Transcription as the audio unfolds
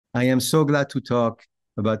I am so glad to talk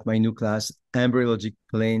about my new class, Embryologic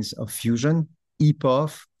Planes of Fusion,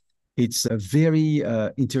 EPoF. It's a very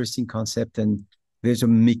interesting concept, and there's a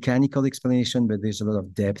mechanical explanation, but there's a lot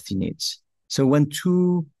of depth in it. So when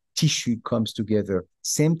two tissue comes together,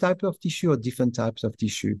 same type of tissue or different types of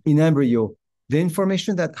tissue, in embryo, the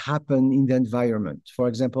information that happen in the environment, for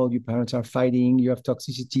example, your parents are fighting, you have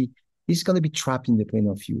toxicity, is going to be trapped in the plane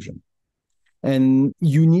of fusion. And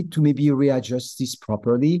you need to maybe readjust this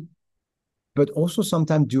properly, but also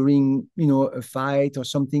sometimes during a fight or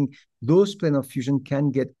something, those plane of fusion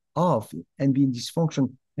can get off and be in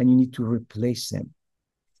dysfunction, and you need to replace them.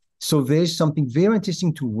 So there's something very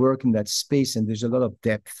interesting to work in that space, and there's a lot of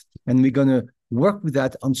depth, and we're going to work with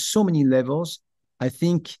that on so many levels. I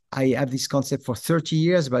think I have this concept for 30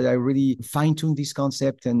 years, but I really fine-tune this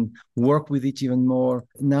concept and work with it even more.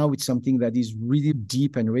 Now it's something that is really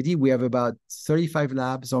deep and ready. We have about 35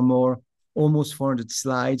 labs or more, almost 400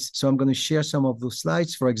 slides. So I'm going to share some of those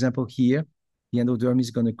slides. For example, here, the endoderm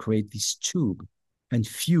is going to create this tube and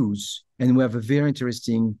fuse. And we have a very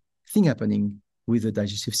interesting thing happening with the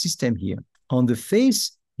digestive system here. On the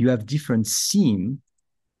face, you have different seam.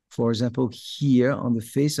 For example, here on the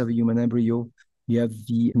face of a human embryo, you have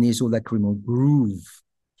the nasolacrimal groove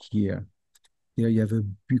here. Here you have a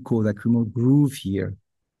bucolacrimal groove here.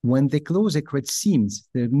 When they close, they create seams.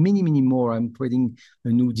 There are many, many more. I'm creating a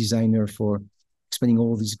new designer for explaining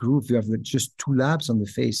all these grooves. You have just two labs on the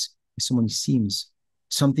face with so many seams.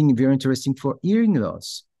 Something very interesting for hearing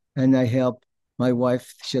loss. And I help my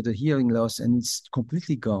wife, she had a hearing loss and it's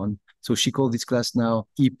completely gone. So she called this class now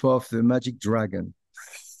EPoF, the magic dragon.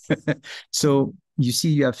 So you see,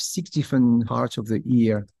 you have 6 different parts of the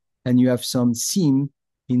ear, and you have some seam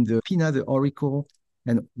in the pinna, the auricle,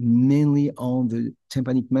 and mainly on the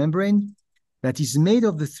tympanic membrane that is made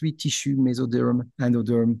of the 3 tissue, mesoderm,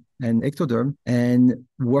 endoderm, and ectoderm. And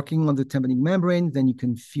working on the tympanic membrane, then you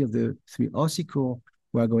can feel the 3 ossicle.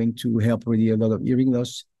 We are going to help really a lot of hearing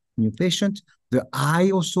loss in your patient. The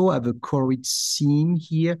eye also have a choroid seam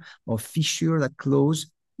here or fissure that close.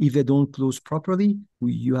 If they don't close properly,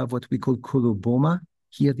 you have what we call coloboma.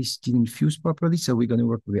 Here, this didn't fuse properly. So we're going to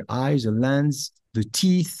work with the eyes, the lens, the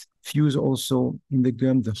teeth, fuse also in the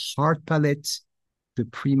gum, the hard palate, the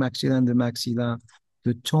premaxilla and the maxilla,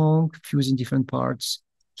 the tongue, fuse in different parts.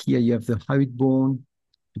 Here you have the hyoid bone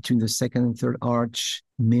between the second and third arch.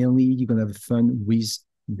 Mainly, you're going to have fun with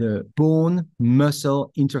the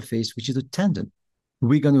bone-muscle interface, which is a tendon.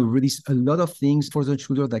 We're going to release a lot of things for the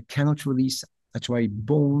children that cannot release. That's why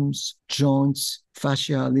bones, joints,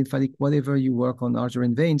 fascia, lymphatic, whatever you work on, artery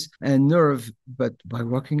and veins, and nerve. But by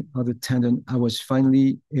working on the tendon, I was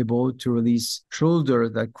finally able to release shoulder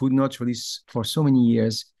that could not release for so many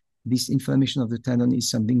years. This inflammation of the tendon is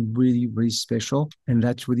something really, really special. And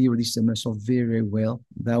that really released the muscle very, very well.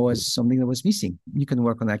 That was something that was missing. You can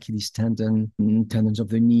work on Achilles tendon, tendons of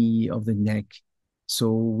the knee, of the neck.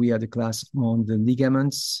 So we had a class on the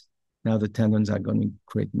ligaments. Now the tendons are going to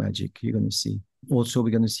create magic. You're going to see. Also, we're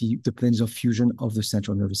going to see the planes of fusion of the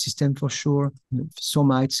central nervous system for sure.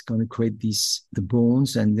 Somites going to create the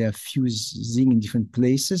bones, and they're fusing in different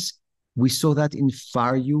places. We saw that in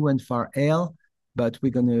FAR U and FAR L, but we're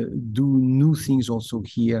going to do new things also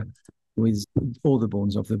here with all the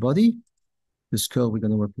bones of the body. The skull, we're going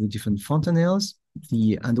to work with different fontanelles.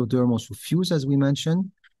 The endoderm also fuse, as we mentioned,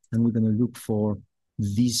 and we're going to look for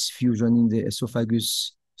this fusion in the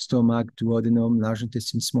esophagus, stomach, duodenum, large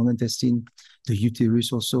intestine, small intestine, the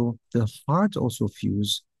uterus also, the heart also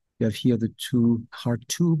fuse. You have here the 2 heart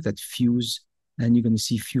tube that fuse, and you're going to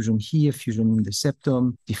see fusion here, fusion in the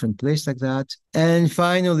septum, different place like that. And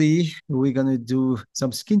finally, we're going to do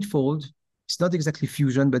some skin fold. It's not exactly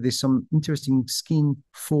fusion, but there's some interesting skin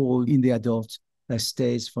fold in the adult that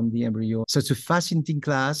stays from the embryo. So it's a fascinating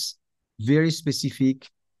class, very specific.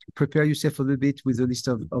 Prepare yourself a little bit with a list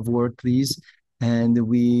of words, please. And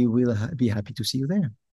we will be happy to see you there.